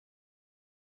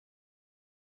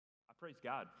Praise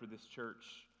God for this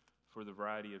church, for the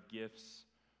variety of gifts,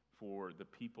 for the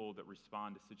people that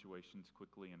respond to situations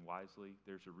quickly and wisely.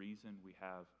 There's a reason we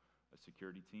have a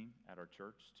security team at our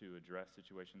church to address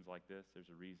situations like this.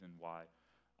 There's a reason why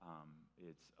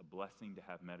it's a blessing to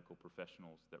have medical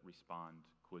professionals that respond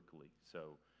quickly.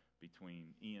 So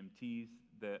between EMTs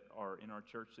that are in our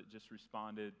church that just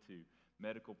responded, to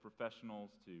medical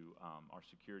professionals, to our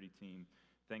security team,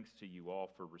 thanks to you all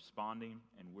for responding,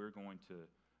 and we're going to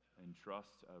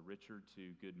entrust Richard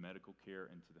to good medical care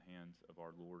into the hands of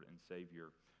our Lord and Savior.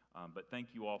 But thank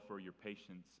you all for your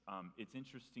patience. It's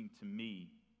interesting to me,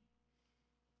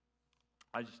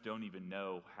 I just don't even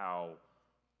know how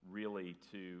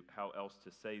else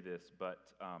to say this, but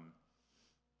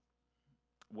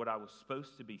what I was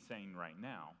supposed to be saying right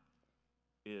now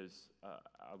is I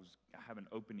have an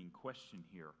opening question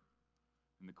here.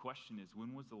 And the question is,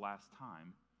 when was the last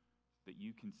time that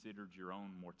you considered your own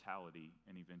mortality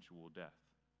and eventual death?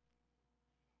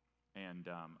 And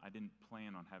I didn't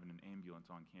plan on having an ambulance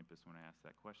on campus when I asked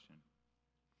that question.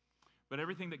 But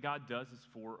everything that God does is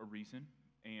for a reason,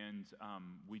 and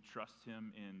we trust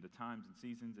Him in the times and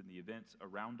seasons and the events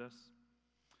around us.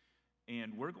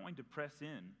 And we're going to press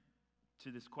in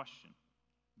to this question,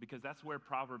 because that's where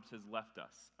Proverbs has left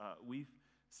us. We've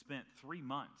spent 3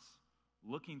 months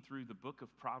looking through the book of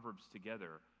Proverbs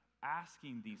together,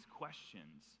 asking these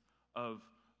questions of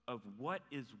what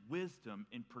is wisdom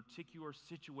in particular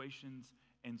situations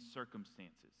and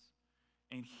circumstances.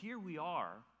 And here we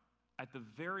are at the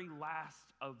very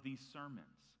last of these sermons,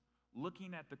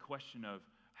 looking at the question of,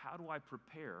 how do I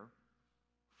prepare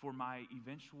for my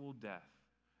eventual death?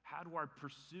 How do I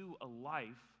pursue a life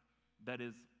that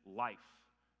is life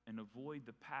and avoid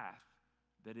the path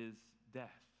that is death?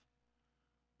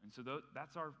 And so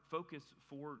that's our focus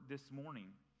for this morning.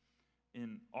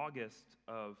 In August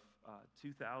of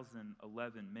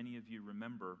 2011, many of you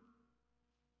remember,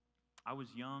 I was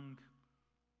young.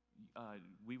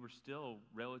 We were still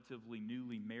relatively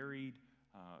newly married.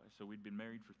 So we'd been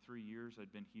married for 3 years.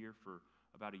 I'd been here for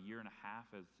about a year and a half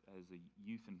as a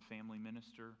youth and family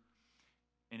minister.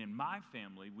 And in my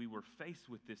family, we were faced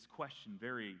with this question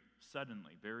very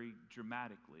suddenly, very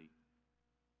dramatically.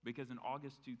 Because in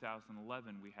August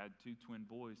 2011, we had 2 twin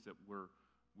boys that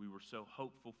we were so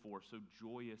hopeful for, so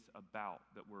joyous about,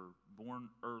 that were born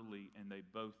early, and they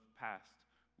both passed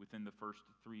within the first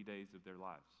 3 days of their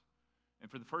lives.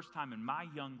 And for the first time in my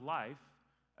young life,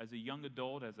 as a young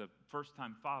adult, as a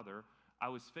first-time father, I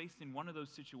was faced in one of those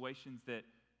situations that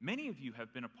many of you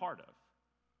have been a part of,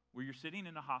 where you're sitting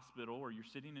in a hospital or you're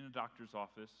sitting in a doctor's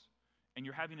office, and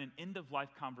you're having an end-of-life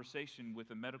conversation with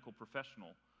a medical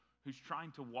professional who's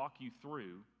trying to walk you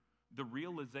through the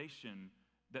realization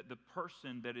that the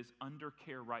person that is under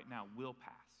care right now will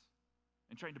pass,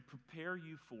 and trying to prepare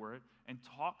you for it and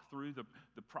talk through the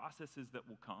processes that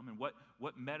will come and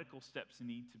what medical steps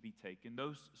need to be taken,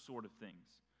 those sort of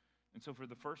things. And so for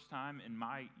the first time in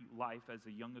my life as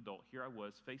a young adult, here I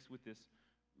was faced with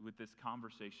this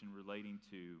conversation relating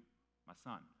to my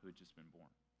son who had just been born.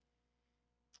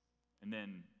 And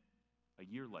then a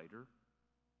year later,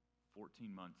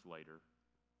 14 months later,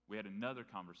 we had another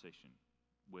conversation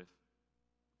with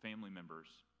family members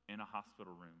in a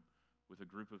hospital room with a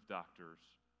group of doctors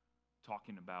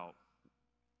talking about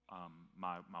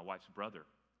my wife's brother.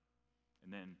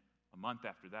 And then a month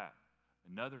after that,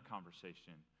 another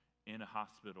conversation in a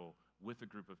hospital with a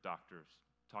group of doctors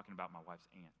talking about my wife's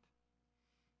aunt.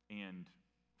 And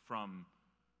from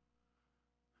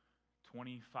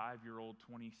 25-year-old,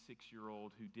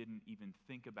 26-year-old who didn't even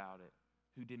think about it,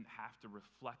 who didn't have to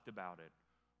reflect about it,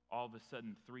 all of a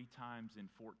sudden 3 times in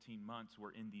 14 months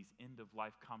we're in these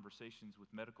end-of-life conversations with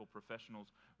medical professionals,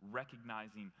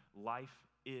 recognizing life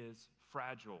is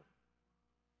fragile.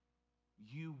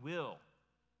 You will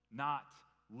not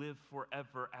live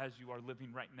forever as you are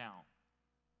living right now.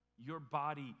 Your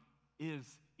body is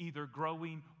either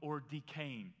growing or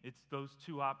decaying. It's those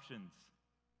 2 options.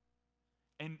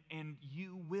 And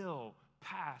you will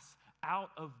pass out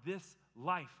of this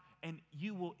life, and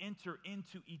you will enter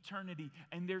into eternity,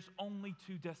 and there's only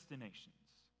 2 destinations.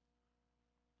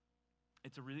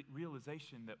 It's a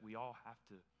realization that we all have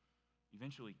to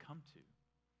eventually come to,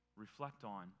 reflect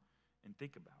on, and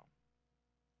think about.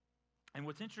 And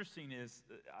what's interesting is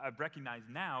I've recognized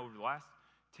now over the last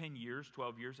 10 years,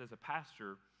 12 years as a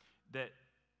pastor, that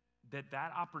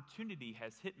opportunity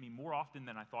has hit me more often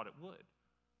than I thought it would.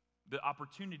 The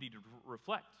opportunity to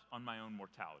reflect on my own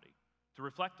mortality, to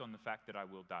reflect on the fact that I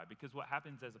will die. Because what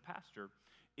happens as a pastor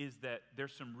is that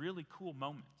there's some really cool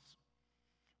moments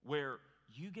where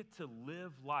you get to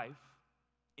live life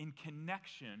in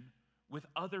connection with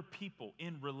other people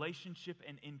in relationship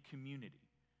and in community.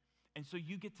 And so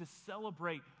you get to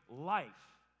celebrate life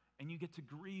and you get to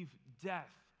grieve death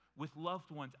with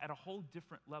loved ones at a whole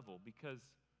different level, because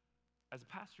as a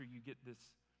pastor, you get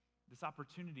this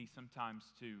opportunity sometimes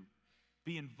to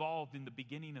be involved in the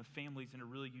beginning of families in a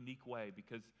really unique way,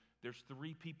 because there's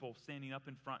 3 people standing up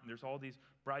in front, and there's all these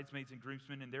bridesmaids and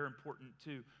groomsmen, and they're important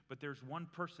too. But there's one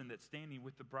person that's standing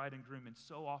with the bride and groom, and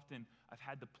so often I've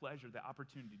had the pleasure, the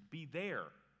opportunity to be there,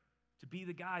 to be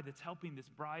the guy that's helping this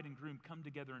bride and groom come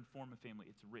together and form a family.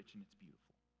 It's rich and it's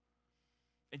beautiful.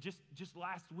 And just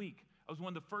last week, I was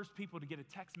one of the first people to get a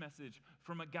text message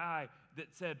from a guy that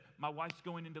said, my wife's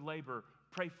going into labor,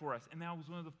 pray for us. And I was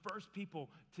one of the first people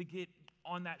to get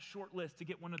on that short list, to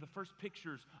get one of the first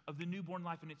pictures of the newborn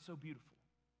life, and it's so beautiful.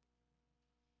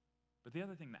 But the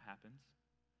other thing that happens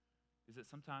is that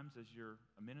sometimes as you're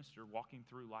a minister walking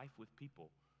through life with people,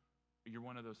 you're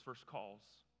one of those first calls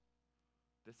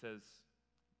that says,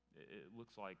 it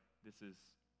looks like this is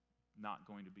not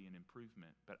going to be an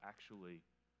improvement, but actually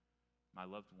my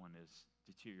loved one is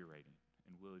deteriorating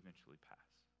and will eventually pass.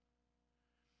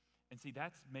 And see,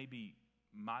 that's maybe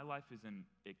my life is an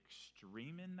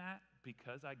extreme in that,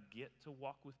 because I get to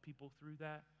walk with people through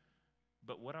that.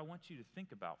 But what I want you to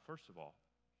think about, first of all,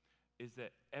 is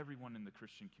that everyone in the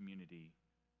Christian community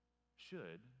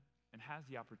should and has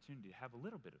the opportunity to have a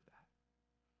little bit of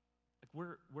that.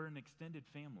 Like we're an extended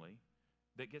family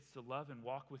that gets to love and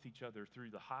walk with each other through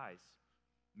the highs.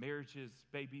 Marriages,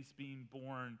 babies being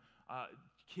born,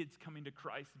 kids coming to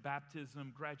Christ,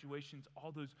 baptism, graduations,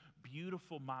 all those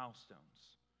beautiful milestones.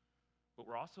 But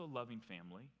we're also a loving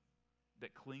family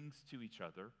that clings to each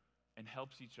other and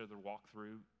helps each other walk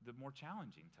through the more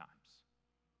challenging times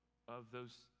of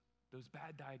those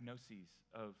bad diagnoses,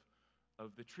 of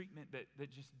the treatment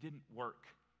that just didn't work,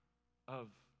 of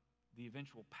the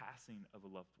eventual passing of a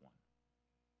loved one.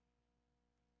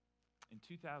 In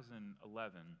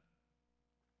 2011,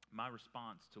 my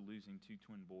response to losing 2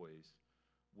 twin boys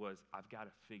was, I've got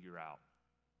to figure out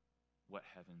what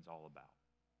heaven's all about.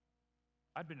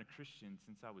 I'd been a Christian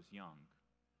since I was young.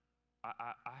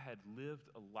 I had lived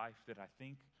a life that I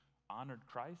think honored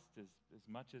Christ as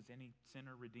much as any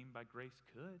sinner redeemed by grace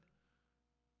could.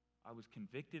 I was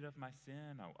convicted of my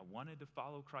sin. I wanted to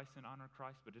follow Christ and honor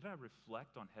Christ, but did I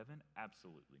reflect on heaven?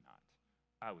 Absolutely not.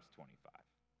 I was 25.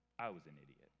 I was an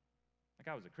idiot. Like,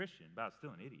 I was a Christian, but I was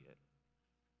still an idiot.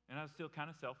 And I was still kind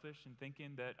of selfish and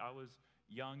thinking that I was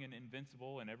young and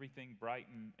invincible and everything bright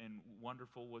and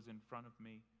wonderful was in front of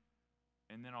me.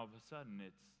 And then all of a sudden,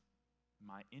 it's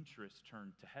my interest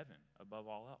turned to heaven above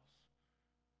all else.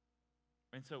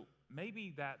 And so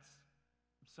maybe that's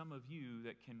some of you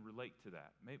that can relate to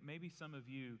that. Maybe some of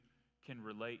you can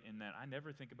relate in that I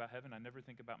never think about heaven, I never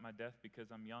think about my death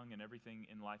because I'm young and everything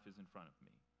in life is in front of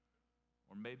me.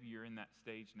 Or maybe you're in that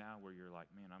stage now where you're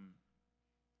like, man, I'm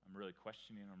really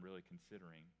questioning, I'm really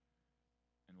considering.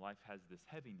 And life has this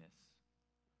heaviness,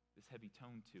 this heavy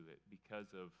tone to it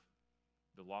because of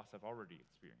the loss I've already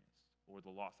experienced or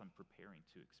the loss I'm preparing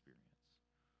to experience.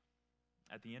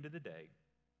 At the end of the day,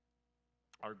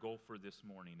 our goal for this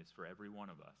morning is for every one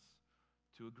of us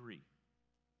to agree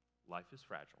life is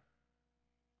fragile.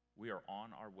 We are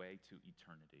on our way to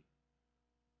eternity,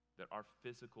 that our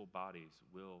physical bodies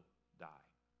will die.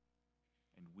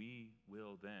 And we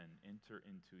will then enter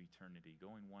into eternity,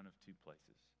 going one of 2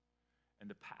 places. And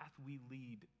the path we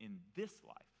lead in this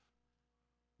life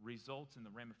results in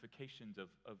the ramifications of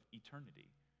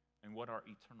eternity and what our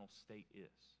eternal state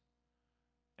is.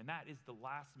 And that is the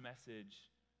last message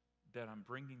that I'm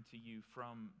bringing to you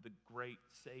from the great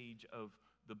sage of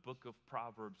the book of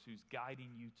Proverbs, who's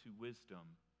guiding you to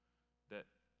wisdom, that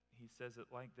he says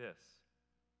it like this: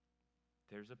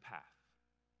 there's a path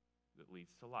that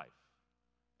leads to life,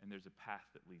 and there's a path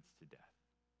that leads to death.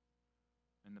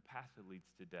 And the path that leads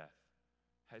to death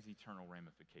has eternal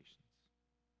ramifications.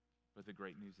 But the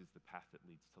great news is the path that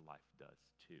leads to life does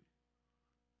too.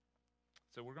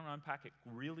 So we're going to unpack it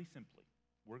really simply.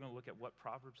 We're going to look at what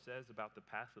Proverbs says about the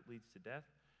path that leads to death,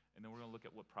 and then we're going to look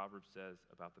at what Proverbs says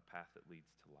about the path that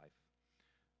leads to life.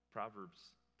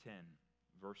 Proverbs 10,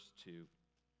 verse 2.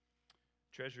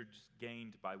 Treasures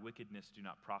gained by wickedness do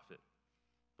not profit,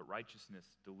 but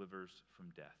righteousness delivers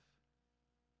from death.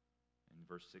 In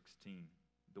verse 16,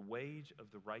 the wage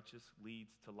of the righteous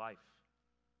leads to life,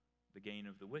 the gain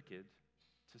of the wicked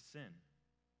to sin.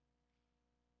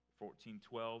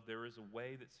 14:12, there is a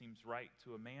way that seems right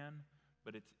to a man,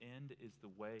 but its end is the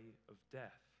way of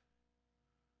death.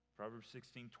 Proverbs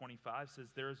 16:25 says,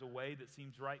 there is a way that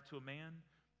seems right to a man,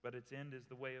 but its end is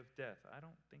the way of death. I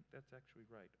don't think that's actually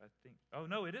right. Oh,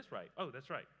 no, it is right. Oh, that's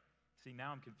right. See,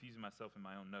 now I'm confusing myself in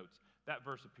my own notes. that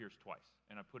verse appears twice,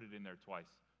 and I put it in there twice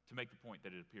to make the point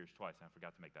that it appears twice, and I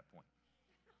forgot to make that point.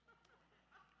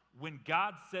 When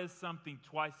God says something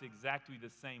twice exactly the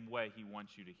same way, he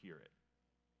wants you to hear it.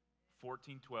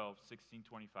 14:12,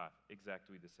 16:25,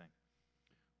 exactly the same.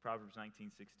 Proverbs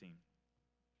 19:16.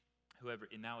 Whoever,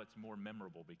 and now it's more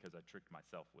memorable because I tricked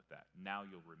myself with that. Now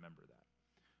you'll remember that.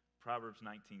 Proverbs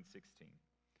 19:16.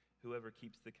 Whoever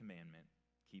keeps the commandment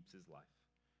keeps his life.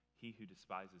 He who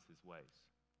despises his ways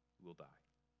will die.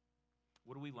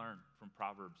 What do we learn from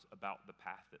Proverbs about the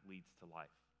path that leads to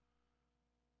life?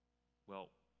 Well,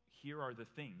 here are the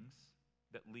things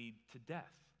that lead to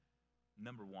death.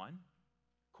 Number one,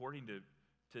 according to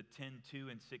 10:2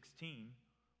 and 16,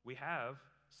 we have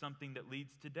something that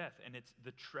leads to death, and it's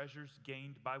the treasures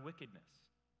gained by wickedness.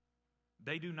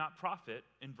 They do not profit,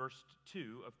 in verse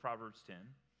 2 of Proverbs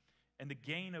 10, and the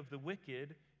gain of the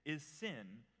wicked is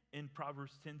sin, in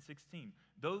Proverbs 10:16.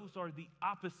 Those are the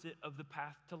opposite of the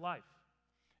path to life.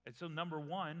 And so number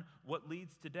one, what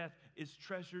leads to death is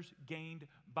treasures gained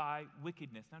by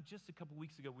wickedness. Now, just a couple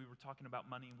weeks ago, we were talking about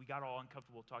money, and we got all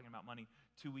uncomfortable talking about money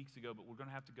 2 weeks ago, but we're going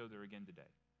to have to go there again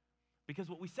today. Because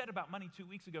what we said about money 2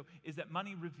 weeks ago is that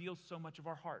money reveals so much of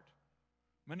our heart.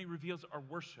 Money reveals our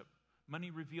worship. Money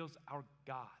reveals our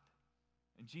God.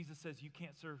 And Jesus says you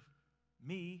can't serve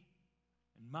me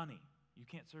and money. You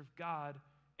can't serve God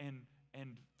and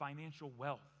financial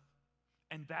wealth.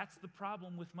 And that's the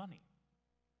problem with money.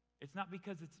 It's not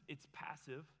because it's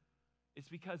passive. It's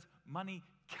because money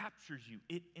captures you.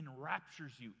 It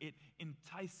enraptures you. It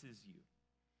entices you.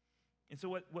 And so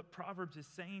what Proverbs is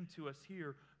saying to us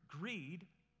here, greed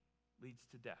leads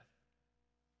to death.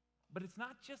 But it's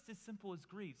not just as simple as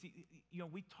greed. See,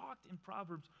 we talked in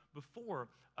Proverbs before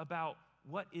about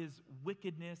what is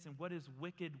wickedness and what is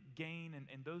wicked gain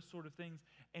and those sort of things.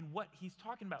 And what he's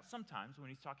talking about sometimes when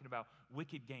he's talking about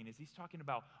wicked gain is he's talking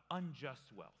about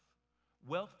unjust wealth.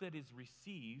 Wealth that is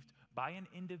received by an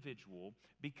individual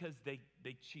because they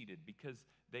cheated, because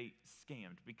they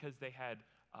scammed, because they had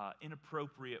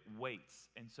inappropriate weights.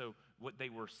 And so what they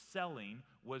were selling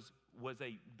was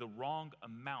the wrong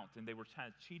amount, and they were kind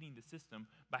of cheating the system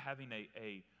by having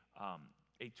a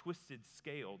twisted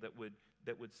scale that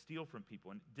would steal from people.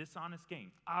 And dishonest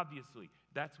gain, obviously,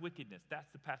 that's wickedness.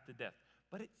 That's the path to death.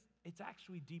 But it's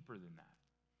actually deeper than that.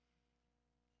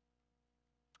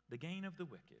 The gain of the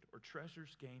wicked, or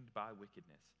treasures gained by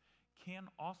wickedness, can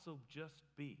also just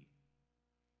be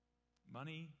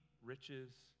money,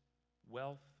 riches,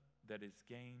 wealth that is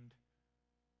gained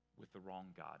with the wrong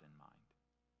God in mind.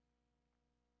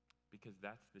 Because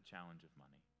that's the challenge of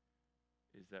money,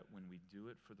 is that when we do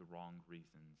it for the wrong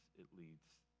reasons, it leads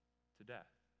to death.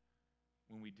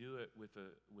 When we do it with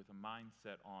a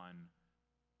mindset on,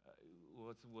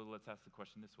 let's ask the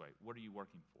question this way: what are you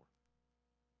working for?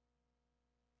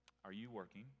 Are you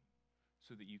working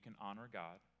so that you can honor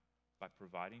God by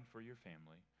providing for your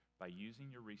family, by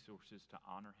using your resources to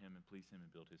honor Him and please Him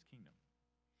and build His kingdom?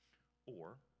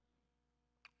 Or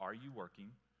are you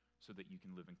working so that you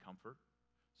can live in comfort,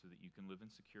 so that you can live in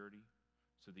security,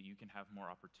 so that you can have more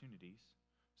opportunities,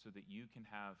 so that you can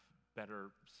have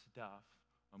better stuff,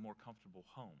 a more comfortable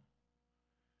home?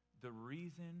 The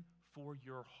reason for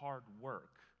your hard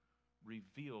work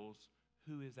reveals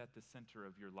who is at the center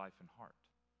of your life and heart.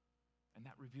 And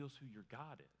that reveals who your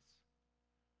God is.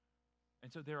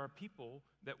 And so there are people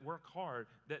that work hard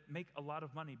that make a lot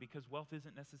of money because wealth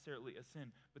isn't necessarily a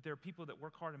sin. But there are people that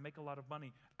work hard and make a lot of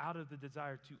money out of the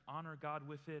desire to honor God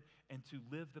with it and to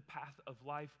live the path of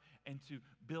life and to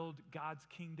build God's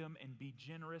kingdom and be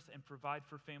generous and provide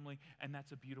for family. And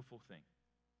that's a beautiful thing.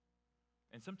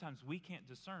 And sometimes we can't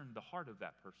discern the heart of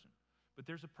that person. But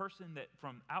there's a person that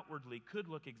from outwardly could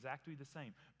look exactly the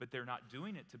same, but they're not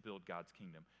doing it to build God's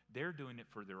kingdom. They're doing it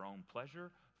for their own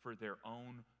pleasure, for their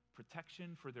own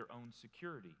protection, for their own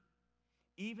security.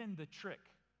 Even the trick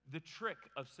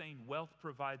of saying wealth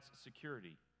provides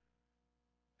security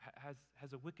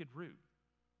has a wicked root,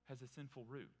 has a sinful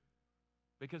root.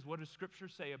 Because what does Scripture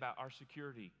say about our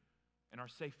security and our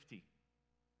safety?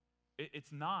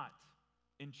 It's not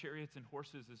in chariots and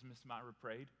horses, as Miss Myra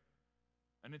prayed.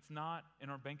 And it's not in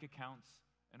our bank accounts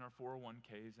and our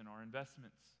 401ks and our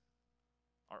investments.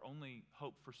 Our only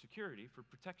hope for security, for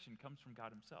protection, comes from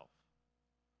God Himself.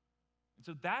 And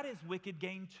so that is wicked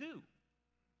gain too.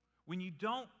 When you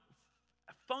don't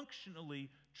functionally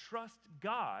trust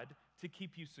God to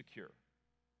keep you secure,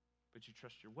 but you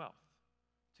trust your wealth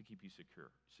to keep you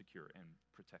secure and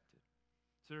protected.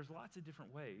 So there's lots of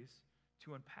different ways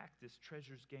to unpack this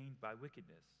treasures gained by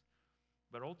wickedness.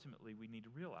 But ultimately, we need to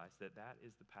realize that that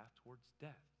is the path towards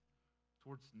death,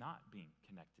 towards not being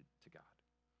connected to God.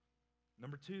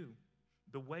 Number two,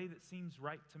 the way that seems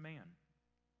right to man.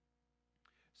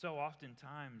 So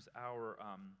oftentimes our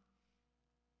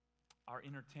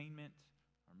entertainment,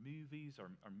 our movies,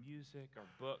 our music, our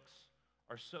books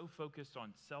are so focused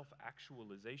on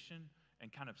self-actualization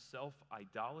and kind of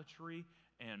self-idolatry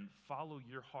and follow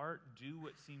your heart, do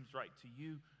what seems right to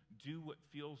you, do what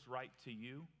feels right to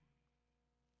you.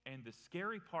 And the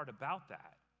scary part about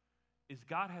that is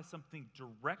God has something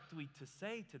directly to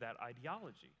say to that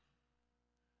ideology.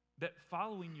 That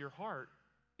following your heart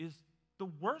is the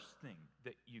worst thing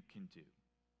that you can do.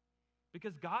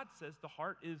 Because God says the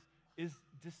heart is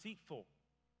deceitful.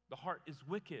 The heart is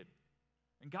wicked.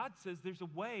 And God says there's a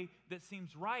way that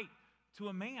seems right to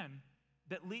a man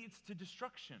that leads to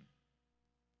destruction.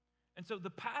 And so the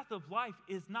path of life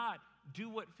is not do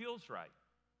what feels right.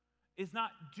 Is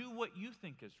not do what you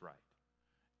think is right.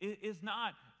 It is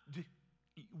not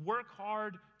work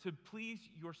hard to please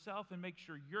yourself and make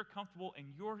sure you're comfortable and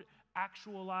you're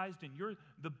actualized and you're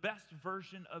the best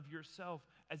version of yourself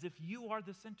as if you are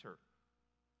the center.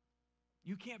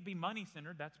 You can't be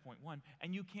money-centered, that's point one,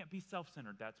 and you can't be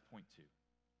self-centered, that's point two.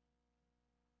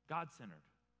 God-centered,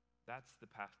 that's the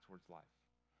path towards life.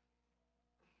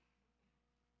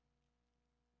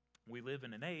 We live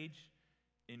in an age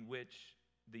in which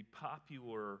the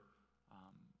popular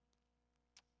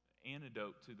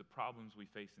antidote to the problems we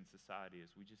face in society is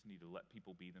we just need to let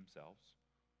people be themselves.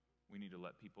 We need to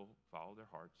let people follow their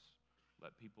hearts,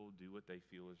 let people do what they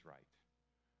feel is right.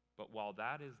 But while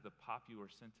that is the popular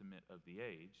sentiment of the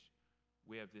age,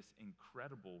 we have this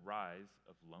incredible rise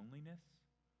of loneliness,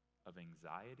 of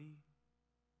anxiety,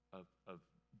 of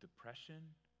depression.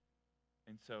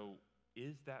 And so,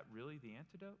 is that really the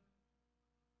antidote?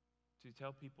 To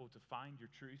tell people to find your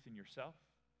truth in yourself,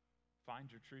 find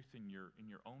your truth in your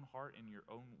own heart, in your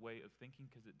own way of thinking,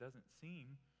 because it doesn't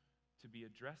seem to be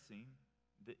addressing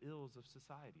the ills of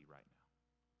society right now.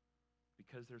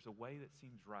 Because there's a way that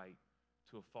seems right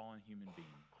to a fallen human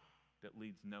being that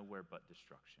leads nowhere but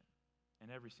destruction. And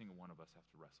every single one of us have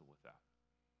to wrestle with that.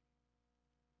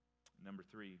 Number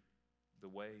 3, the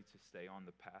way to stay on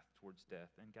the path towards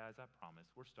death. And guys, I promise,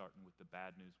 we're starting with the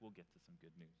bad news. We'll get to some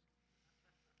good news.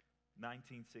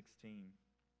 19:16,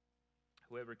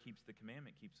 whoever keeps the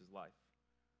commandment keeps his life,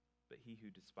 but he who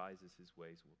despises his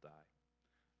ways will die.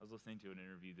 I was listening to an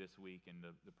interview this week, and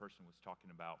the person was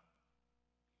talking about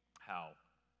how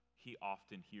he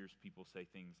often hears people say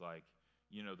things like,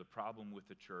 you know, the problem with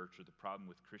the church or the problem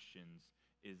with Christians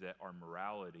is that our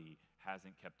morality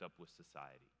hasn't kept up with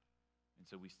society. And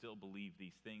so we still believe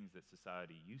these things that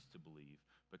society used to believe,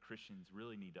 but Christians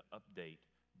really need to update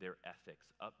their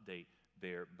ethics, update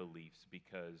their beliefs,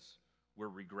 because we're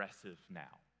regressive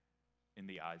now in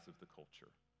the eyes of the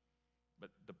culture. But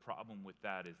the problem with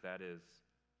that is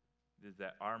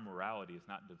that our morality is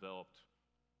not developed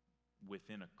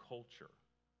within a culture.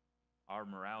 Our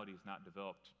morality is not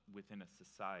developed within a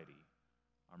society.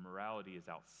 Our morality is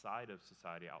outside of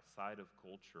society, outside of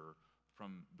culture,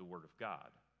 from the Word of God.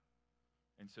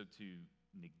 And so to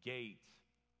negate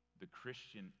the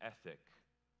Christian ethic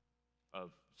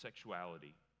of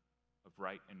sexuality, of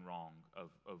right and wrong,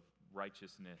 of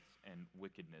righteousness and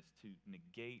wickedness, to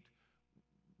negate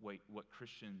what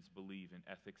Christians believe in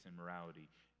ethics and morality,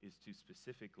 is to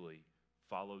specifically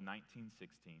follow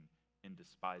 19:16 in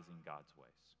despising God's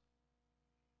ways.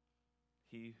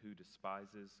 He who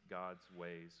despises God's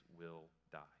ways will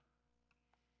die.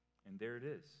 And there it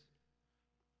is.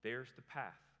 There's the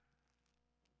path.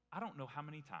 I don't know how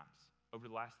many times over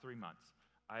the last 3 months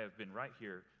I have been right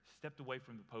here, stepped away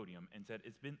from the podium and said,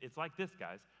 it's like this,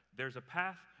 guys. There's a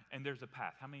path and there's a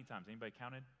path. How many times? Anybody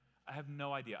counted? I have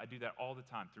no idea. I do that all the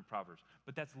time through Proverbs.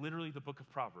 But that's literally the book of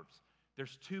Proverbs.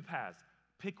 There's 2 paths.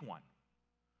 Pick one.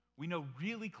 We know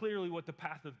really clearly what the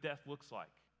path of death looks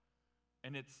like.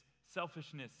 And it's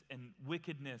selfishness and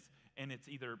wickedness, and it's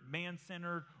either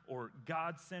man-centered or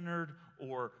God-centered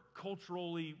or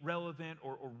culturally relevant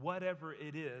or whatever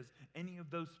it is. Any of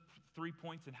those 3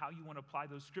 points and how you want to apply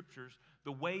those scriptures,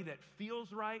 the way that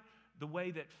feels right, the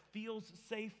way that feels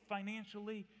safe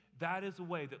financially, that is a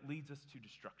way that leads us to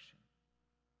destruction.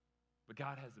 But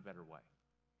God has a better way.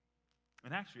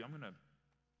 And actually, I'm going to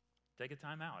take a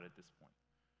time out at this point,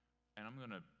 and I'm going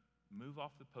to move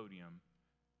off the podium,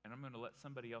 and I'm going to let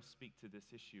somebody else speak to this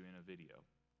issue in a video.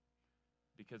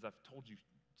 Because I've told you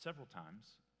several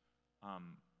times,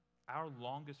 our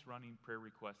longest running prayer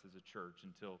request as a church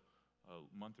until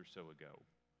a month or so ago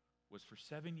was for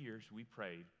 7 years we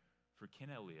prayed for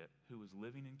Ken Elliott, who was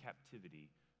living in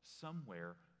captivity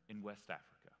somewhere in West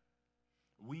Africa.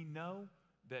 We know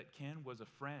that Ken was a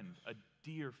friend, a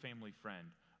dear family friend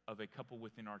of a couple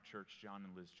within our church, John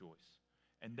and Liz Joyce.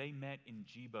 And they met in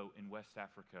Jibo in West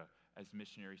Africa as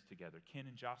missionaries together. Ken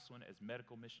and Jocelyn as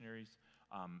medical missionaries,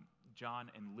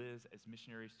 John and Liz as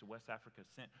missionaries to West Africa,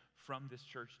 sent from this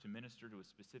church to minister to a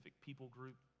specific people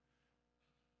group.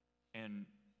 And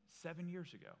 7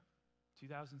 years ago,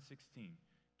 2016,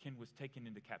 Ken was taken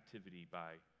into captivity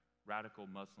by radical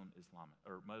Muslim Islamic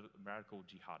or radical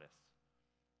jihadists.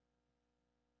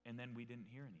 And then we didn't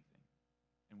hear anything.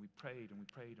 And we prayed and we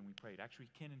prayed and we prayed. Actually,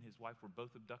 Ken and his wife were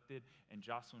both abducted, and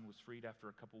Jocelyn was freed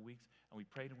after a couple weeks. And we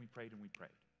prayed and we prayed and we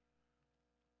prayed.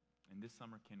 And this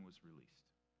summer, Ken was released.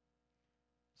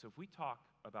 So if we talk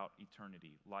about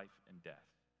eternity, life, and death,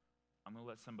 I'm going to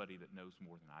let somebody that knows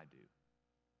more than I do,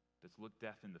 that's looked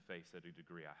death in the face at a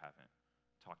degree I haven't,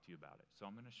 talk to you about it. So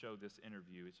I'm going to show this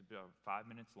interview. It's about 5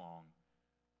 minutes long.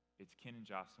 It's Ken and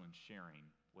Jocelyn sharing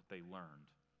what they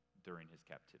learned during his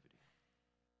captivity.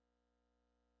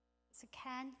 So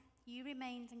Ken, you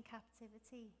remained in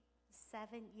captivity for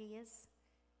 7 years.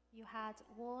 You had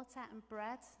water and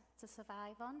bread to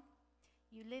survive on.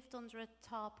 You lived under a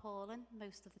tarpaulin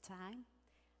most of the time.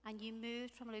 And you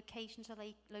moved from location to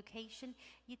location.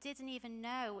 You didn't even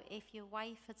know if your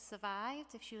wife had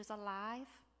survived, if she was alive.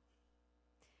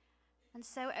 And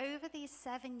so over these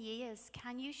 7 years,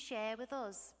 can you share with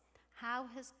us, how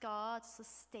has God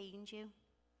sustained you?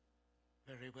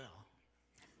 Very well.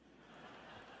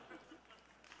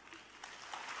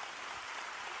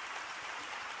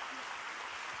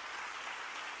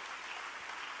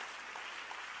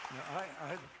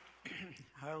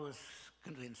 I was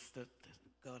convinced that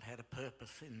God had a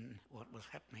purpose in what was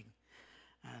happening,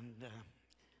 and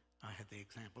I had the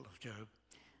example of Job,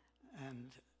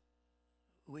 and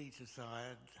we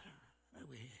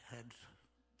had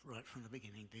right from the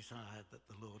beginning desired that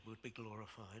the Lord would be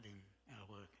glorified in our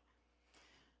work.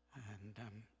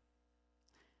 And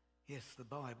yes, the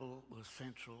Bible was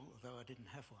central, though I didn't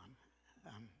have one,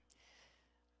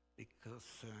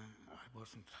 because I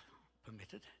wasn't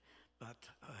permitted. But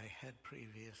I had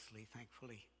previously,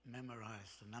 thankfully,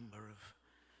 memorized a number of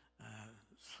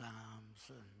psalms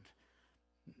and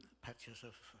patches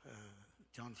of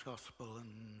John's Gospel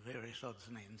and various odds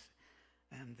and ends.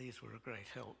 And these were a great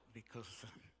help because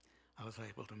I was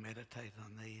able to meditate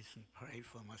on these and pray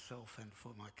for myself and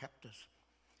for my captors.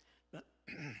 But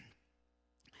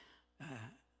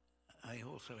I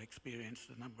also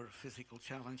experienced a number of physical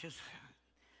challenges.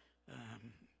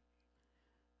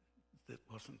 That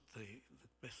wasn't the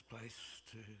best place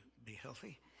to be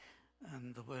healthy.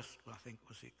 And the worst, I think,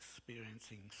 was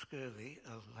experiencing scurvy,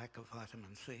 a lack of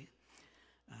vitamin C.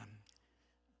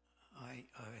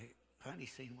 I've only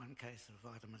seen one case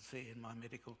of vitamin C in my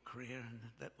medical career, and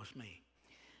that was me.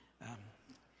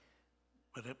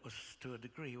 But it was to a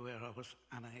degree where I was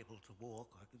unable to walk.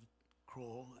 I could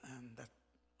crawl, and that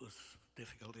was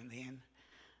difficult in the end.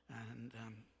 And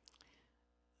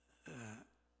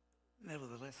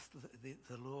nevertheless,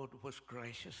 the Lord was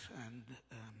gracious, and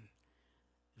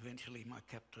eventually my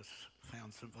captors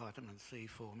found some vitamin C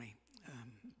for me,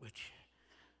 which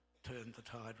turned the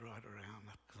tide right around,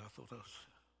 because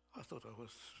I thought I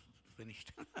was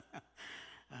finished.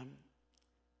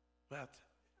 But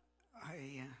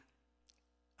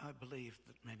I believed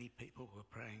that many people were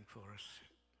praying for us,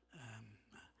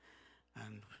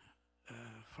 and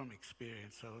from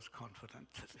experience, I was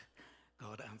confident that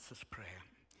God answers prayer.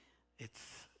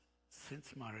 It's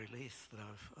since my release that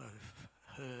I've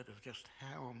heard of just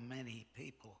how many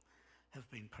people have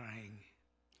been praying,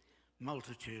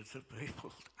 multitudes of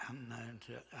people unknown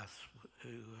to us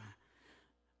who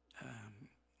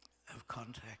have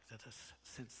contacted us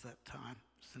since that time,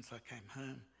 since I came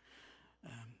home,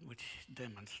 which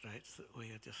demonstrates that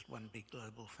we are just one big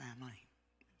global family.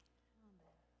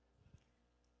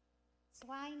 So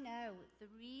I know the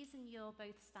reason you're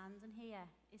both standing here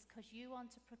is because you want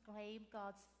to proclaim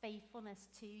God's faithfulness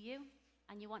to you,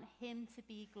 and you want him to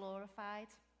be glorified.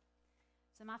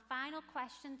 So my final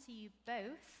question to you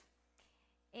both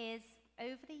is,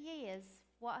 over the years,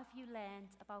 what have you learned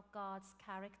about God's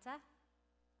character,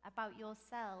 about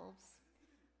yourselves,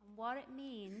 and what it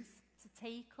means to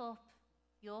take up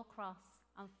your cross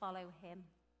and follow him?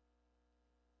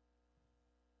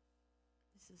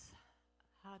 This is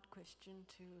a hard question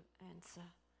to answer,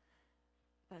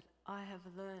 but I have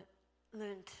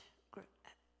learnt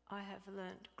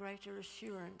greater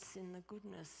assurance in the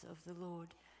goodness of the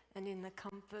Lord and in the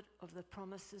comfort of the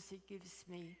promises he gives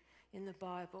me in the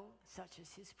Bible, such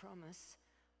as his promise,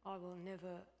 I will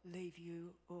never leave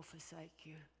you or forsake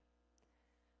you.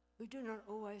 We do not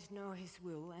always know his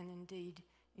will, and indeed,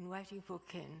 in waiting for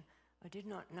Ken, I did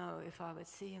not know if I would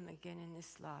see him again in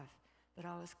this life, but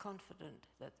I was confident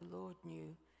that the Lord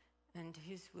knew, and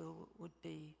his will would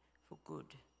be for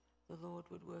good. The Lord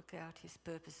would work out his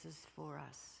purposes for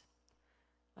us.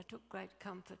 I took great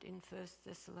comfort in 1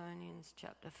 Thessalonians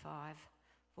chapter 5,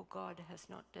 for God has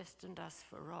not destined us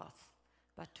for wrath,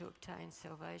 but to obtain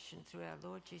salvation through our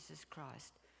Lord Jesus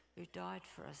Christ, who died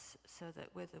for us so that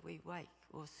whether we wake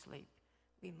or sleep,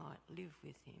 we might live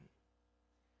with him.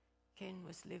 Ken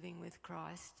was living with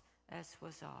Christ, as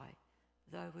was I,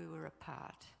 though we were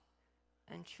apart.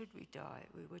 And should we die,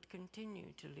 we would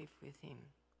continue to live with him.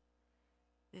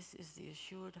 This is the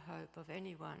assured hope of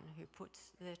anyone who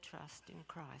puts their trust in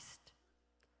Christ.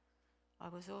 I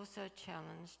was also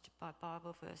challenged by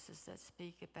Bible verses that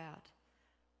speak about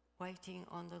waiting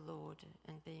on the Lord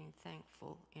and being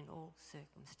thankful in all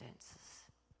circumstances.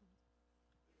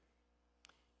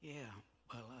 Yeah,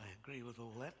 well, I agree with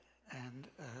all that. And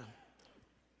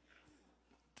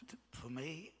for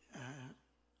me,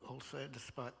 also,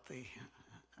 despite the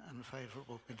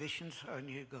unfavourable conditions, I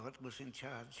knew God was in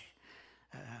charge.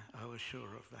 I was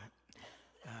sure of that.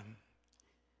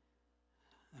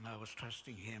 And I was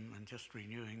trusting him and just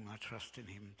renewing my trust in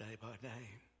him day by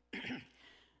day.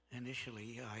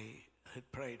 Initially, I had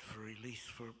prayed for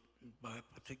release by a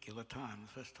particular time.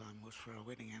 The first time was for our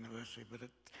wedding anniversary, but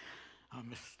I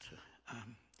missed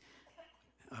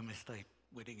 8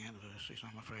 wedding anniversaries,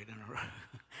 I'm afraid, in a row.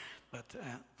 But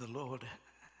the Lord,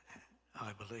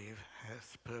 I believe,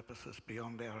 has purposes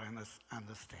beyond our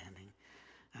understanding,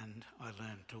 and I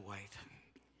learned to wait.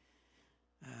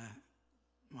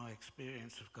 My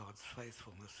experience of God's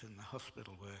faithfulness in the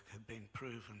hospital work had been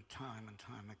proven time and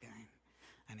time again,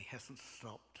 and he hasn't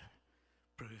stopped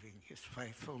proving his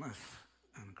faithfulness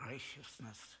and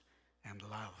graciousness and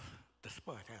love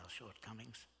despite our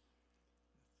shortcomings.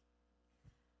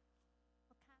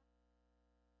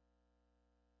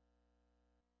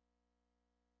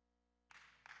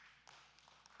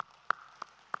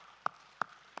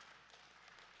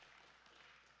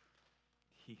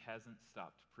 He hasn't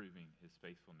stopped proving his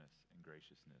faithfulness and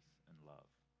graciousness and love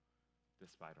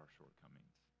despite our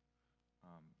shortcomings.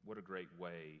 What a great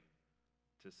way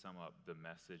to sum up the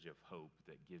message of hope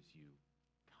that gives you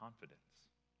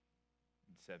confidence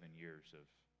in 7 years of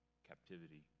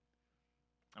captivity.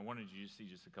 I wanted you to see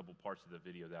just a couple parts of the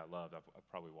video that I loved. I've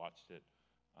probably watched it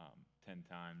 10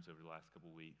 times over the last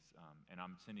couple weeks, and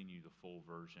I'm sending you the full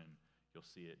version. You'll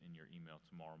see it in your email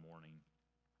tomorrow morning.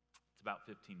 It's about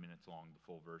 15 minutes long, the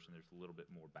full version. There's a little bit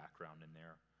more background in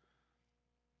there.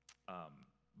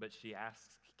 But she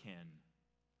asks Ken,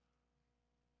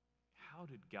 how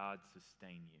did God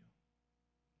sustain you?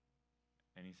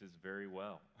 And he says, very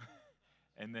well.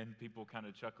 And then people kind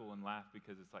of chuckle and laugh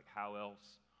because it's like, how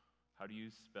else? How do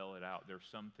you spell it out? There are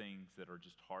some things that are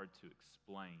just hard to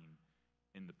explain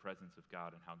in the presence of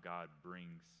God and how God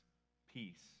brings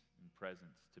peace and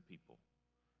presence to people.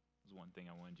 That was one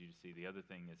thing I wanted you to see. The other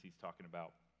thing is he's talking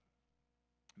about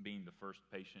being the first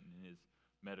patient in his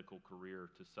medical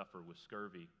career to suffer with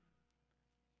scurvy.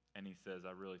 And he says,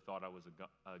 I really thought I was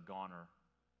a goner.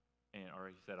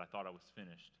 Or he said, I thought I was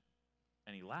finished.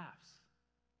 And he laughs.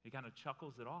 He kind of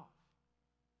chuckles it off.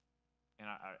 And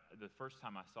the first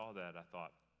time I saw that, I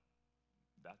thought,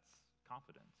 that's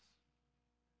confidence.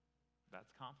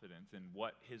 That's confidence. And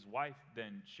what his wife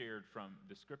then shared from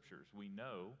the scriptures, we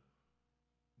know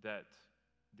that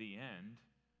the end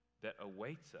that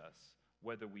awaits us,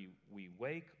 whether we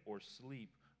wake or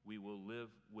sleep, we will live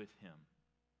with him.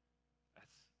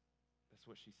 That's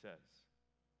what she says.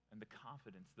 And the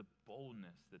confidence, the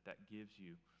boldness that gives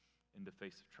you in the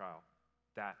face of trial,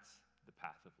 that's the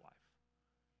path of life.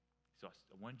 So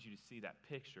I wanted you to see that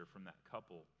picture from that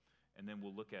couple, and then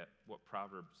we'll look at what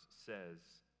Proverbs says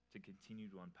to continue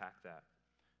to unpack that.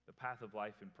 The path of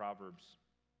life in Proverbs,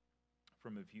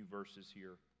 from a few verses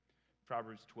here.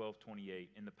 Proverbs 12:28,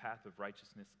 in the path of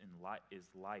righteousness is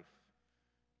life,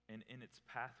 and in its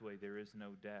pathway there is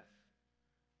no death.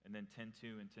 And then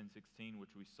 10:2 and 10:16,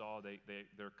 which we saw,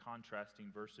 they're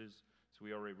contrasting verses. So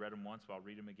we already read them once, but I'll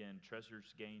read them again.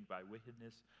 Treasures gained by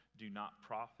wickedness do not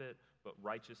profit, but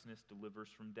righteousness delivers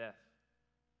from death.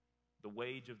 The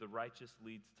wage of the righteous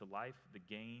leads to life. The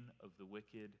gain of the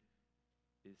wicked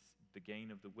is the gain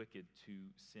of the wicked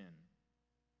to sin.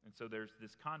 And so there's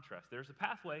this contrast. There's a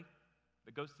pathway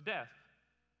that goes to death,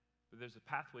 but there's a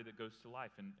pathway that goes to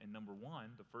life. And number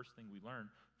one, the first thing we learn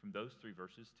from those three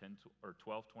verses,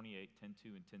 12:28,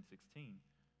 10:2, and 10:16,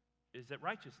 is that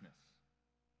righteousness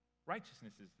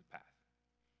is the path.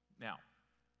 Now,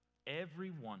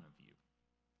 every one of you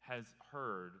has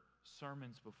heard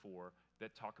sermons before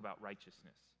that talk about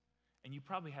righteousness. And you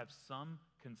probably have some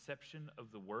conception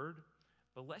of the word,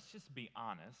 but let's just be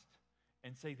honest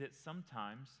and say that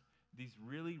sometimes these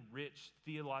really rich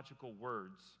theological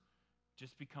words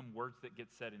just become words that get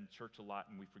said in church a lot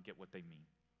and we forget what they mean.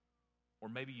 Or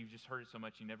maybe you've just heard it so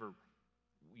much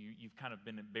you've kind of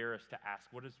been embarrassed to ask,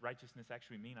 what does righteousness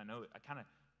actually mean? I kind of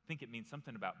think it means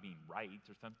something about being right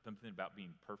or something about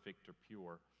being perfect or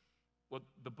pure. Well,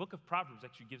 the book of Proverbs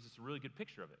actually gives us a really good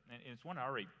picture of it. And it's one I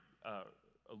already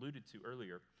alluded to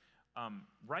earlier.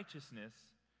 Righteousness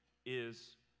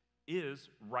is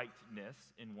rightness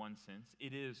in one sense.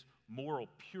 It is moral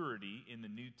purity in the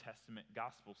New Testament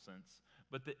gospel sense.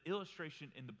 But the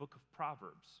illustration in the book of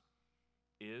Proverbs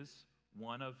is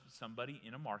one of somebody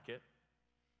in a market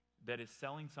that is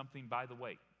selling something by the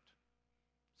weight,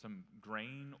 some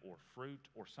grain or fruit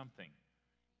or something,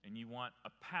 and you want a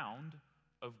pound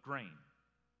of grain.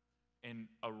 And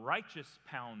a righteous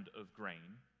pound of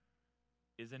grain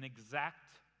is an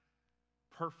exact,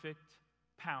 perfect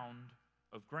pound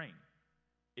of grain.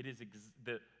 It is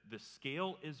the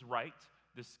scale is right,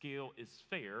 the scale is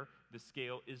fair, the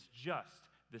scale is just.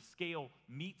 The scale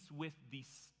meets with the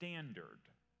standard.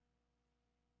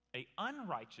 An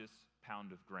unrighteous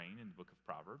pound of grain in the book of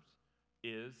Proverbs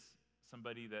is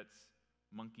somebody that's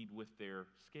monkeyed with their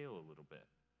scale a little bit.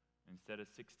 Instead of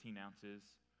 16 ounces,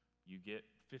 you get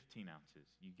 15 ounces.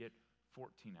 You get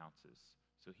 14 ounces.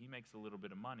 So he makes a little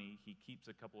bit of money. He keeps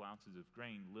a couple ounces of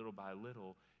grain little by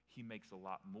little. He makes a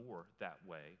lot more that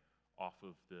way off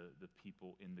of the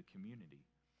people in the community.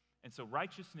 And so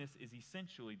righteousness is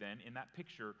essentially then, in that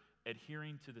picture,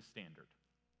 adhering to the standard.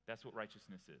 That's what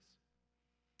righteousness is.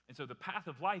 And so the path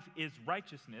of life is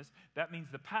righteousness. That means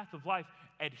the path of life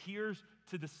adheres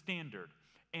to the standard.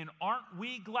 And aren't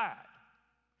we glad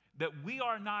that we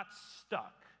are not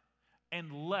stuck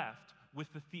and left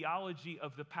with the theology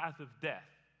of the path of death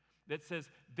that says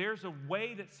there's a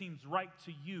way that seems right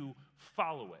to you,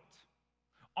 follow it?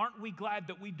 Aren't we glad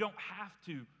that we don't have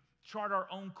to chart our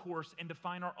own course and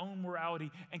define our own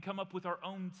morality and come up with our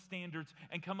own standards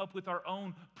and come up with our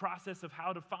own process of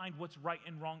how to find what's right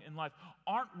and wrong in life?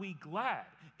 Aren't we glad?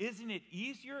 Isn't it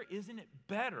easier? Isn't it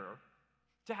better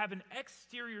to have an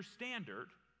exterior standard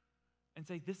and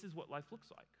say, this is what life looks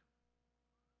like?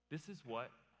 This is what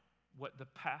the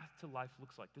path to life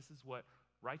looks like. This is what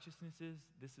righteousness is.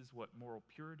 This is what moral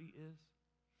purity is.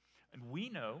 And we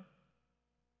know,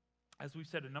 as we've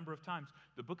said a number of times,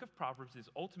 the book of Proverbs is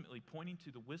ultimately pointing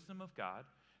to the wisdom of God,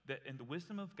 and the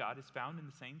wisdom of God is found in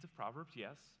the sayings of Proverbs,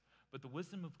 yes, but the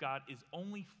wisdom of God is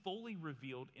only fully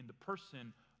revealed in the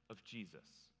person of Jesus.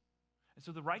 And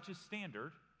so the righteous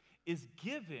standard is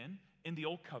given in the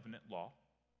Old Covenant law.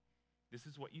 This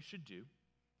is what you should do,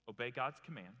 obey God's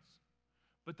commands.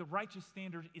 But the righteous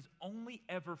standard is only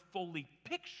ever fully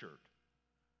pictured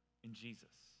in Jesus.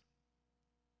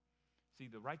 See,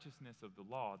 the righteousness of the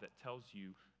law that tells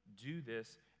you, do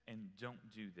this and don't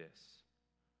do this.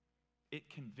 It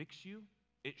convicts you,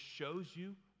 it shows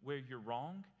you where you're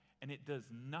wrong, and it does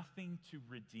nothing to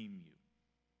redeem you.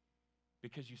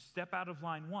 Because you step out of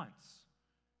line once,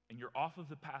 and you're off of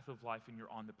the path of life, and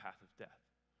you're on the path of death.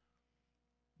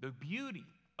 The beauty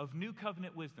of new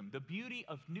covenant wisdom, the beauty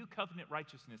of new covenant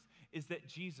righteousness is that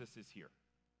Jesus is here.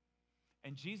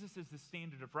 And Jesus is the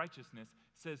standard of righteousness,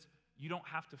 says you don't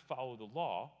have to follow the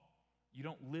law. You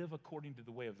don't live according to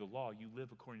the way of the law. You live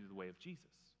according to the way of Jesus.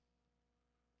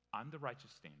 I'm the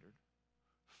righteous standard.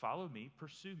 Follow me,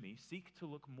 pursue me, seek to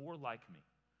look more like me.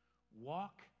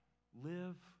 Walk,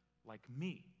 live like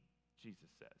me, Jesus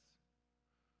says.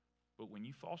 But when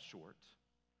you fall short,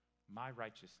 my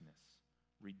righteousness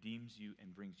redeems you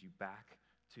and brings you back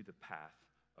to the path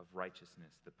of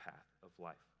righteousness, the path of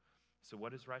life. So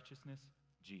what is righteousness?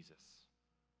 Jesus.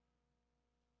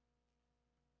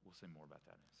 We'll say more about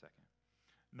that in a second.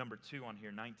 Number 2 on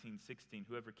here, 19:16,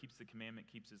 whoever keeps the commandment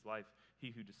keeps his life.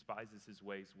 He who despises his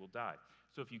ways will die.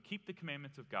 So if you keep the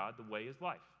commandments of God, the way is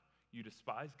life. You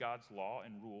despise God's law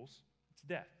and rules, it's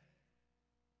death.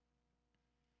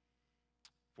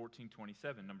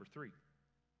 14:27, number 3.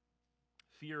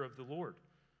 Fear of the Lord.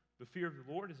 The fear of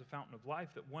the Lord is a fountain of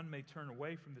life that one may turn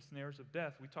away from the snares of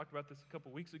death. We talked about this a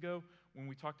couple weeks ago when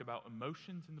we talked about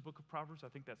emotions in the book of Proverbs. I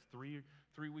think that's three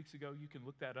weeks ago. You can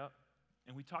look that up.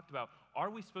 And we talked about,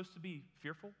 are we supposed to be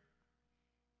fearful?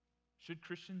 Should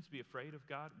Christians be afraid of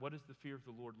God? What does the fear of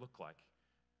the Lord look like?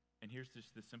 And here's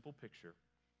just the simple picture.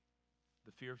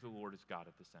 The fear of the Lord is God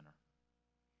at the center.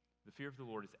 The fear of the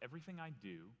Lord is everything I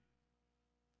do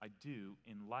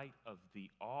in light of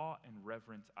the awe and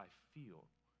reverence I feel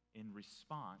in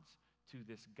response to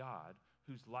this God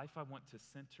whose life I want to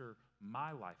center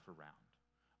my life around.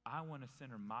 I want to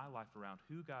center my life around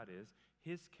who God is,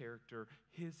 his character,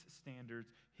 his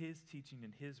standards, his teaching,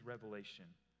 and his revelation.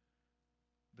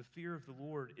 The fear of the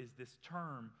Lord is this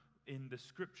term in the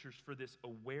scriptures for this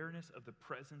awareness of the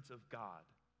presence of God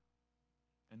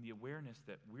and the awareness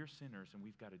that we're sinners and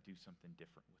we've got to do something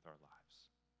different with our lives.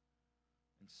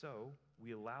 And so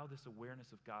we allow this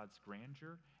awareness of God's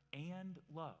grandeur and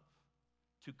love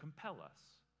to compel us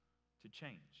to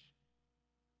change.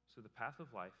 So the path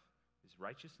of life is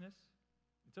righteousness,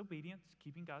 it's obedience,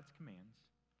 keeping God's commands,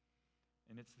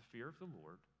 and it's the fear of the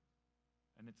Lord,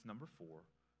 and it's number 4,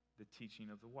 the teaching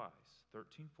of the wise.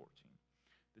 13, 14.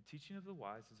 The teaching of the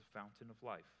wise is a fountain of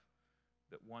life,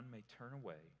 that one may turn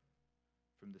away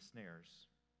from the snares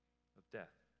of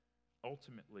death.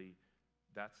 Ultimately,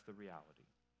 that's the reality.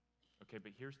 Okay,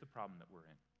 but here's the problem that we're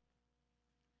in.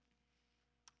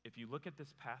 If you look at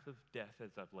this path of death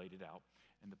as I've laid it out,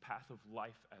 and the path of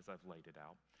life as I've laid it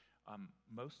out,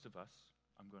 most of us,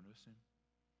 I'm going to assume,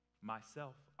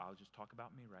 myself, I'll just talk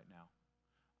about me right now,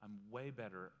 I'm way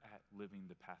better at living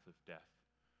the path of death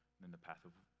than the path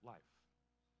of life.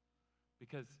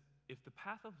 Because if the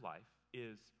path of life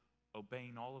is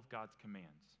obeying all of God's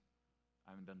commands,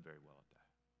 I haven't done very well at that.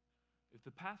 If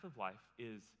the path of life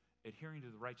is adhering to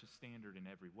the righteous standard in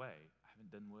every way, I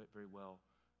haven't done very well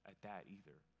at that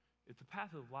either. If the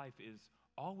path of life is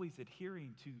always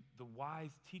adhering to the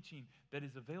wise teaching that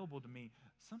is available to me,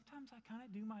 sometimes I kind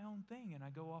of do my own thing and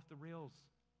I go off the rails.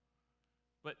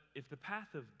 But if the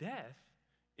path of death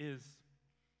is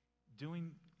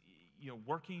doing,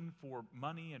 working for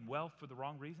money and wealth for the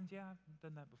wrong reasons, yeah, I've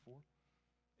done that before.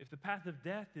 If the path of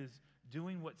death is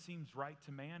doing what seems right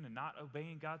to man and not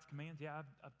obeying God's commands, yeah,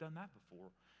 I've done that before.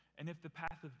 And if the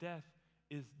path of death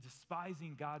is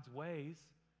despising God's ways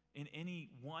in any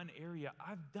one area,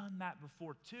 I've done that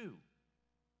before too.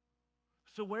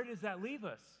 So where does that leave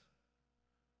us?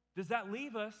 Does that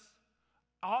leave us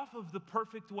off of the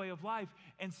perfect way of life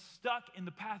and stuck in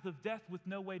the path of death with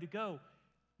no way to go?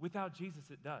 Without Jesus,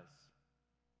 it does.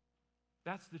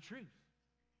 That's the truth.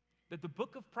 That the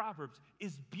book of Proverbs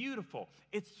is beautiful.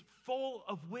 It's full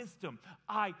of wisdom.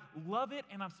 I love it,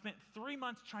 and I've spent 3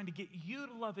 months trying to get you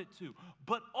to love it too.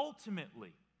 But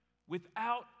ultimately,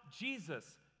 without Jesus,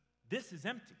 this is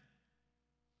empty.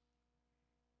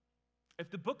 If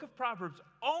the book of Proverbs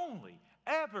only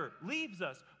ever leaves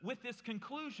us with this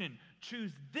conclusion,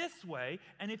 choose this way,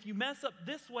 and if you mess up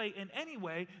this way in any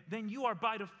way, then you are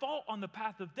by default on the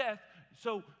path of death.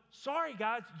 So, sorry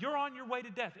guys, you're on your way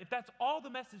to death. If that's all the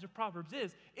message of Proverbs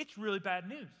is, it's really bad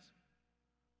news.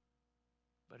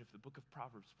 But if the book of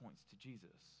Proverbs points to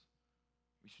Jesus,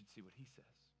 we should see what he says.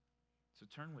 So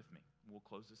turn with me, and we'll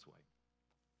close this way.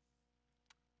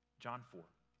 John 4.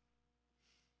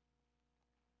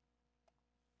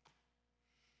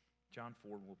 John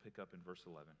 4, we'll pick up in verse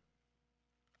 11.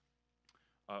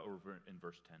 Or in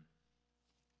verse 10.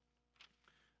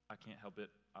 I can't help it.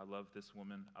 I love this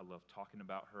woman. I love talking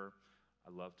about her.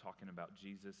 I love talking about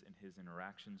Jesus and his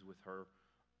interactions with her.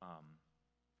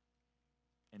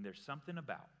 And there's something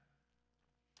about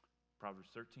Proverbs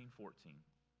 13, 14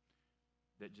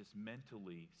 that just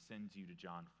mentally sends you to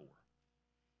John 4.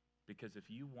 Because if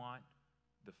you want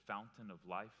the fountain of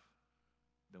life,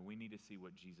 then we need to see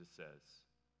what Jesus says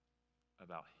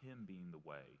about him being the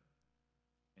way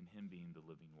and him being the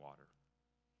living water.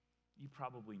 You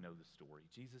probably know the story.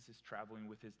 Jesus is traveling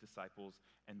with his disciples,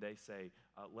 and they say,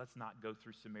 let's not go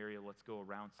through Samaria, let's go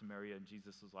around Samaria. And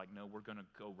Jesus is like, no, we're going to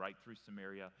go right through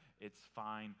Samaria. It's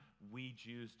fine. We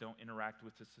Jews don't interact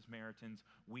with the Samaritans.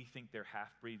 We think they're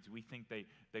half-breeds. We think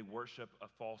they worship a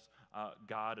false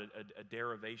God, a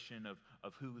derivation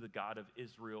of who the God of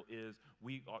Israel is.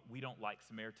 We don't like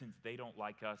Samaritans. They don't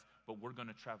like us, but we're going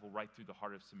to travel right through the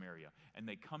heart of Samaria. And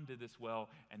they come to this well,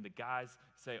 and the guys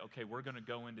say, okay, we're going to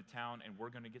go into town, and we're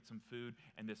going to get some food.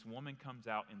 And this woman comes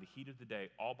out in the heat of the day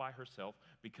all by herself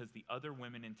because the other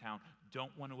women in town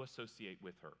don't want to associate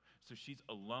with her. So she's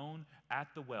alone at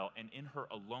the well, and in her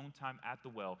alone time at the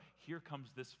well, here comes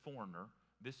this foreigner,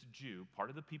 this Jew, part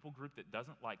of the people group that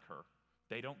doesn't like her.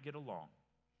 They don't get along.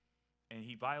 And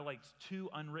he violates 2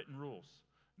 unwritten rules.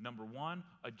 Number 1,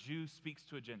 a Jew speaks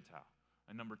to a Gentile.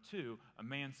 And number 2, a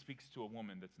man speaks to a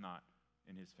woman that's not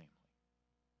in his family.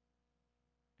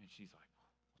 And she's like,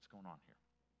 what's going on here?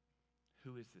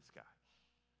 Who is this guy?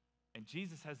 And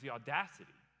Jesus has the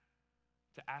audacity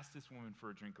to ask this woman for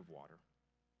a drink of water.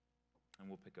 And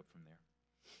we'll pick up from there.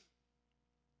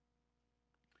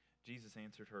 Jesus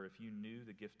answered her, if you knew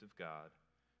the gift of God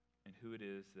and who it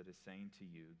is that is saying to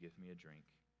you, give me a drink,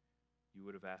 you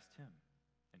would have asked him,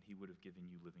 and he would have given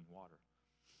you living water.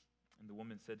 And the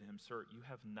woman said to him, sir, you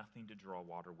have nothing to draw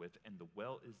water with, and the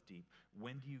well is deep.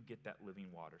 When do you get that living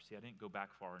water? See, I didn't go back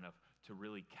far enough to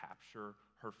really capture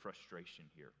her frustration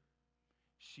here.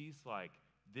 She's like,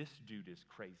 this dude is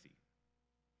crazy.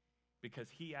 because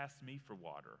he asked me for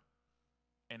water.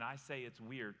 And I say it's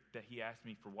weird that he asked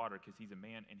me for water because he's a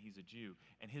man and he's a Jew.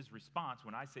 And his response,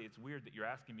 when I say it's weird that you're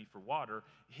asking me for water,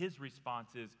 his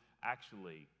response is,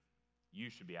 actually, you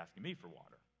should be asking me for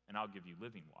water, and I'll give you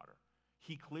living water.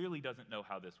 He clearly doesn't know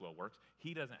how this well works.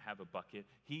 He doesn't have a bucket.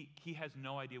 He has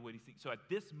no idea what he's thinking. So at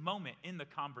this moment in the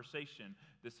conversation,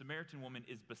 the Samaritan woman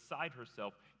is beside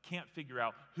herself, can't figure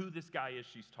out who this guy is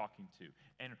she's talking to.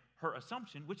 And her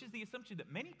assumption, which is the assumption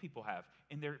that many people have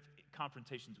in their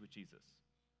confrontations with Jesus,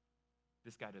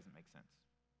 this guy doesn't make sense.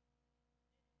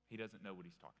 He doesn't know what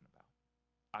he's talking about.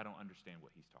 I don't understand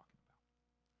what he's talking about.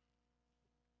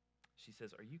 She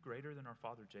says, are you greater than our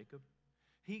father Jacob?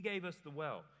 He gave us the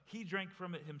well. He drank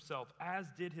from it himself, as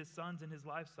did his sons and his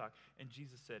livestock. And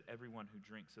Jesus said, everyone who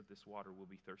drinks of this water will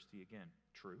be thirsty again.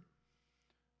 True.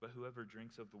 But whoever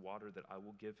drinks of the water that I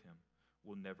will give him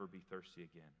will never be thirsty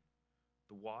again.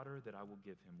 The water that I will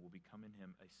give him will become in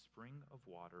him a spring of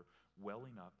water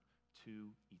welling up to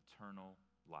eternal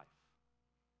life.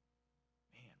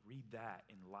 Man, read that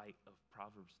in light of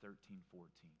Proverbs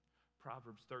 13:14.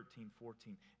 Proverbs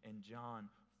 13:14 and John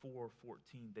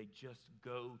 4:14, they just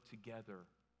go together.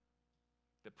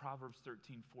 That Proverbs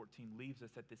 13:14 leaves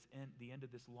us at the end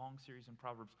of this long series in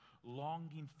Proverbs,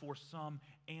 longing for some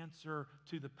answer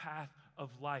to the path of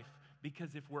life.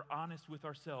 Because if we're honest with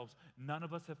ourselves, none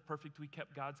of us have perfectly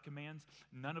kept God's commands.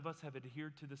 None of us have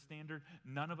adhered to the standard.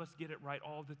 None of us get it right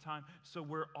all the time. So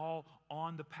we're all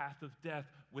on the path of death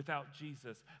without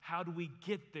Jesus. How do we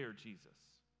get there, Jesus?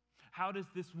 How does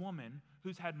this woman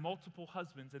who's had multiple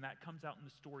husbands, and that comes out in the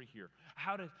story here,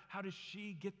 how does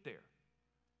she get there?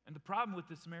 And the problem with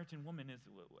the Samaritan woman is,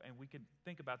 and we can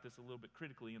think about this a little bit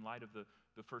critically in light of the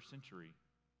first century,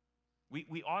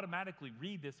 we automatically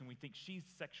read this and we think she's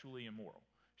sexually immoral.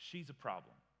 She's a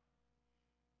problem.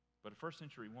 But a first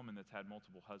century woman that's had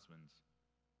multiple husbands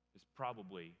is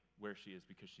probably where she is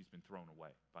because she's been thrown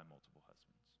away by multiple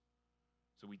husbands.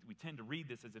 So we tend to read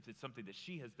this as if it's something that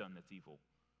she has done that's evil,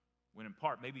 when in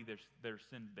part maybe there's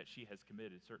sin that she has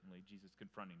committed, certainly Jesus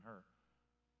confronting her.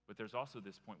 But there's also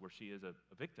this point where she is a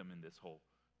victim in this whole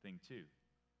thing too,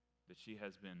 that she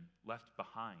has been left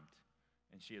behind.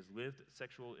 And she has lived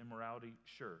sexual immorality,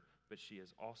 sure, but she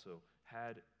has also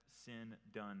had sin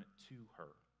done to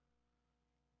her.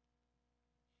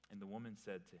 And the woman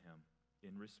said to him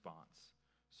in response,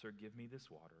 Sir, give me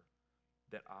this water,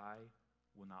 that I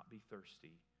will not be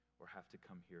thirsty or have to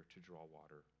come here to draw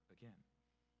water again.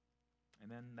 And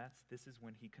then this is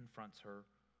when he confronts her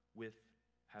with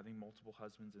having multiple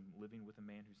husbands and living with a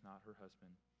man who's not her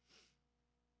husband.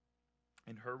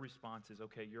 And her response is,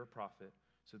 okay, you're a prophet.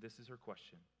 So this is her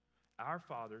question. Our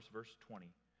fathers, verse 20,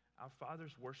 our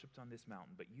fathers worshipped on this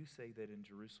mountain, but you say that in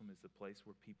Jerusalem is the place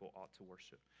where people ought to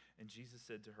worship. And Jesus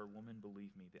said to her, Woman,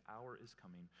 believe me, the hour is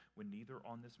coming when neither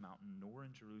on this mountain nor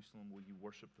in Jerusalem will you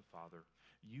worship the Father.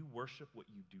 You worship what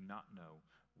you do not know.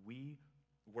 We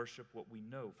worship what we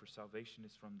know, for salvation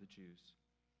is from the Jews.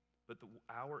 But the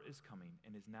hour is coming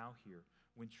and is now here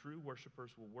when true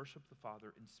worshipers will worship the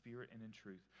Father in spirit and in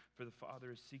truth. For the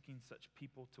Father is seeking such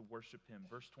people to worship him.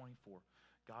 Verse 24,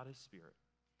 God is spirit,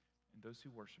 and those who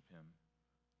worship him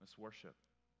must worship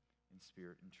in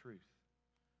spirit and truth.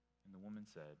 And the woman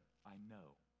said, I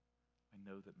know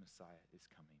that Messiah is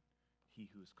coming,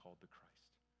 he who is called the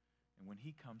Christ. And when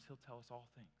he comes, he'll tell us all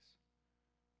things.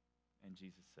 And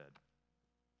Jesus said,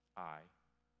 I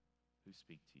who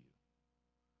speak to you,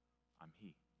 I'm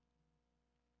he.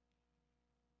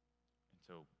 And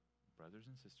so, brothers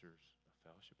and sisters of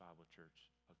Fellowship Bible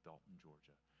Church of Dalton,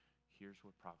 Georgia, here's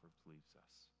where Proverbs leaves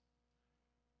us.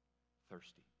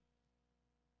 Thirsty.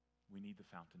 We need the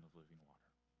fountain of living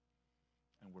water.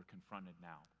 And we're confronted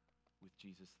now with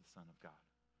Jesus, the Son of God,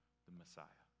 the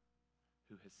Messiah,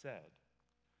 who has said,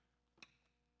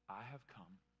 I have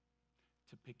come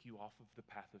to pick you off of the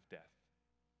path of death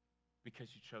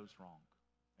because you chose wrong.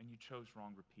 And you chose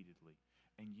wrong repeatedly.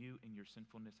 And you, in your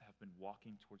sinfulness, have been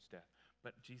walking towards death.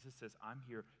 But Jesus says, I'm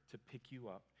here to pick you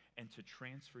up and to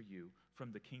transfer you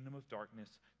from the kingdom of darkness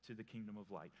to the kingdom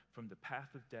of light, from the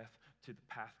path of death to the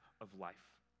path of life.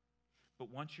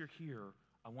 But once you're here,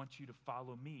 I want you to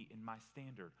follow me in my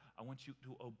standard. I want you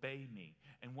to obey me.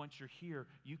 And once you're here,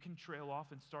 you can trail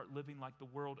off and start living like the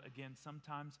world again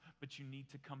sometimes, but you need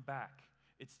to come back.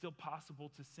 It's still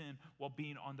possible to sin while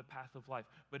being on the path of life.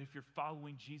 But if you're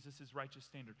following Jesus' righteous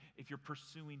standard, if you're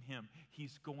pursuing him,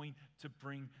 he's going to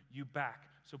bring you back.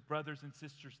 So brothers and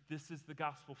sisters, this is the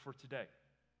gospel for today.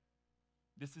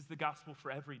 This is the gospel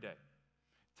for every day.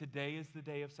 Today is the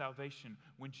day of salvation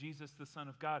when Jesus, the Son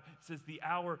of God, says the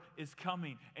hour is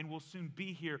coming and will soon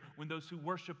be here when those who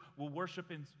worship will worship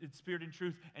in spirit and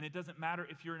truth. And it doesn't matter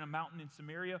if you're in a mountain in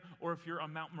Samaria or if you're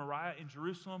on Mount Moriah in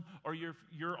Jerusalem or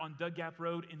you're on Dug Gap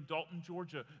Road in Dalton,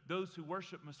 Georgia. Those who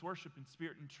worship must worship in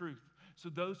spirit and truth. So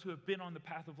those who have been on the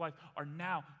path of life are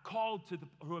now called to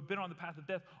who have been on the path of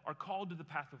death are called to the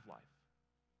path of life.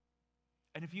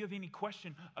 And if you have any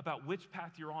question about which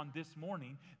path you're on this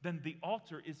morning, then the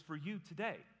altar is for you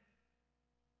today.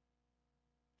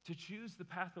 To choose the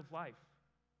path of life.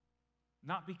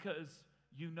 Not because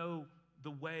you know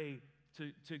the way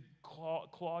to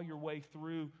claw your way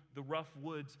through the rough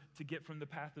woods to get from the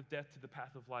path of death to the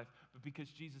path of life, but because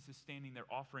Jesus is standing there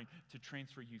offering to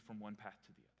transfer you from one path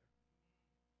to the other.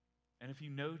 And if you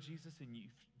know Jesus and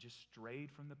you've just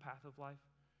strayed from the path of life,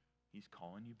 he's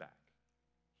calling you back.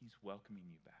 He's welcoming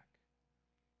you back.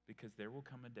 Because there will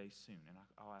come a day soon, and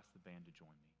I'll ask the band to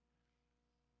join me.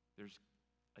 There's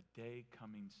a day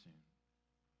coming soon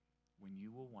when you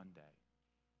will one day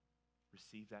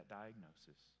receive that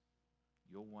diagnosis.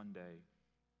 You'll one day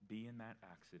be in that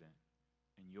accident,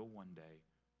 and you'll one day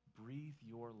breathe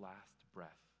your last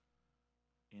breath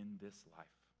in this life.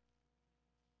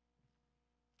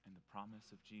 And the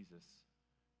promise of Jesus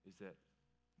is that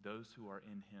those who are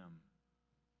in him,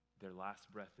 their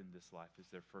last breath in this life is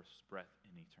their first breath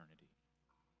in eternity.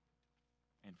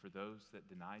 And for those that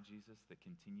deny Jesus, that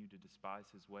continue to despise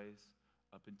his ways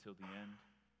up until the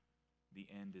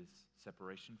end is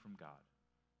separation from God,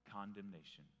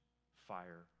 condemnation,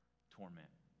 fire,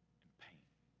 torment, and pain.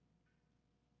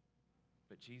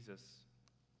 But Jesus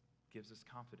gives us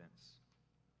confidence.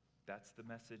 That's the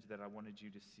message that I wanted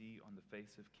you to see on the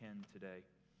face of Ken today.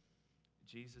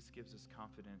 Jesus gives us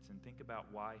confidence, and think about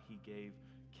why he gave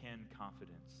Ken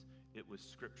confidence. It was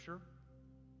Scripture.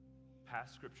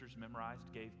 Past Scriptures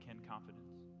memorized gave Ken confidence.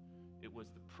 It was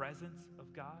the presence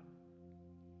of God.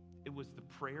 It was the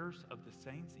prayers of the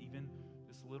saints, even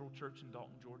this little church in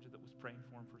Dalton, Georgia that was praying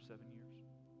for him for 7 years.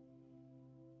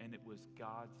 And it was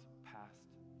God's past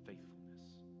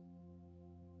faithfulness.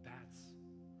 That's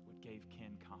what gave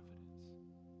Ken confidence.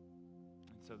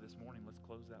 And so this morning, let's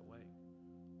close that way.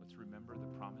 Let's remember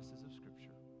the promises of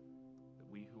Scripture, that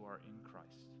we who are in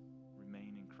Christ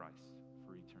remain in Christ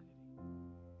for eternity.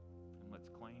 And let's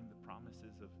claim the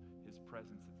promises of his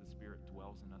presence, that the Spirit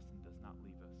dwells in us and does not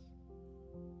leave us.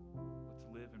 Let's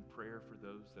live in prayer for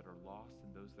those that are lost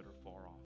and those that are far off.